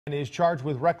And is charged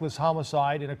with reckless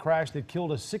homicide in a crash that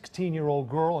killed a 16-year-old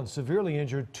girl and severely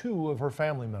injured 2 of her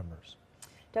family members.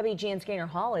 WGN's Gaynor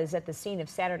Hall is at the scene of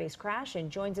Saturday's crash and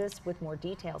joins us with more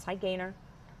details. Hi, Gaynor.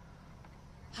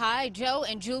 Hi, Joe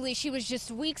and Julie. She was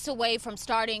just weeks away from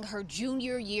starting her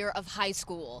junior year of high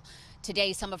school.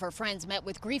 Today, some of her friends met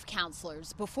with grief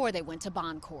counselors before they went to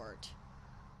bond court.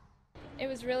 It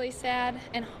was really sad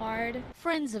and hard.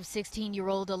 Friends of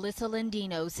 16-year-old Alyssa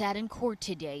Lendino sat in court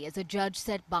today as a judge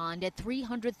set bond at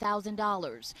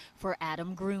 $300,000 for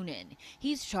Adam Grunin.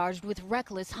 He's charged with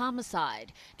reckless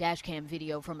homicide. Dashcam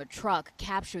video from a truck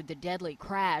captured the deadly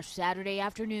crash Saturday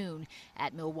afternoon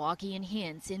at Milwaukee and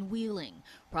Hintz in Wheeling.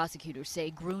 Prosecutors say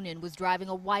Grunin was driving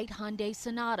a white Hyundai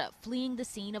Sonata, fleeing the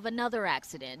scene of another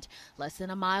accident less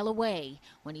than a mile away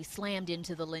when he slammed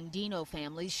into the Lendino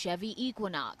family's Chevy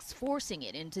Equinox, forcing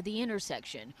it into the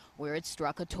intersection where it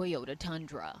struck a Toyota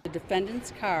Tundra. The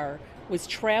defendant's car was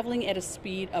traveling at a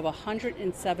speed of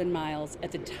 107 miles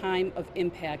at the time of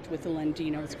impact with the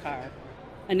Lendino's car.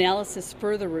 Analysis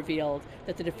further revealed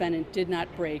that the defendant did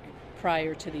not brake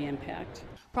prior to the impact.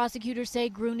 Prosecutors say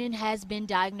Grunin has been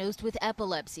diagnosed with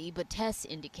epilepsy, but tests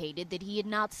indicated that he had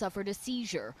not suffered a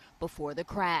seizure before the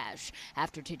crash.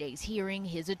 After today's hearing,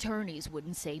 his attorneys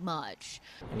wouldn't say much.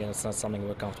 Again, it's not something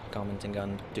we're comfortable commenting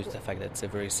on due to the fact that it's a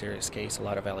very serious case, a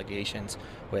lot of allegations.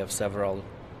 We have several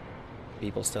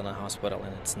people still in the hospital,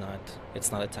 and it's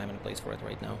not a time and place for it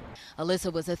right now.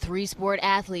 Alyssa was a 3-sport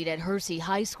athlete at Hersey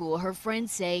High School. Her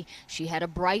friends say she had a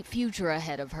bright future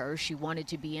ahead of her. She wanted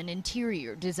to be an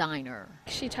interior designer.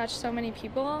 She touched so many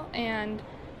people, and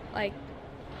like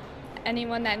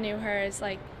anyone that knew her is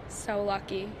like so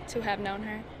lucky to have known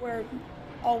her. We're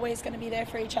always going to be there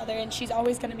for each other, and she's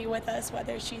always going to be with us,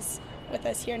 whether she's with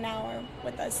us here now or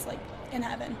with us like in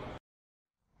heaven.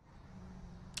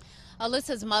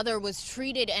 Alyssa's mother was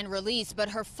treated and released, but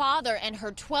her father and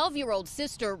her 12-year-old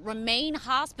sister remain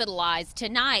hospitalized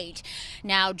tonight.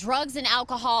 Now, drugs and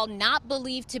alcohol not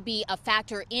believed to be a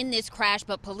factor in this crash,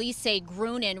 but police say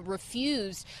Grunin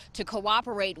refused to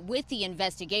cooperate with the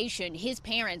investigation. His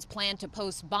parents plan to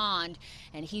post bond,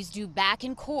 and he's due back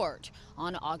in court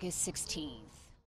on August 16th.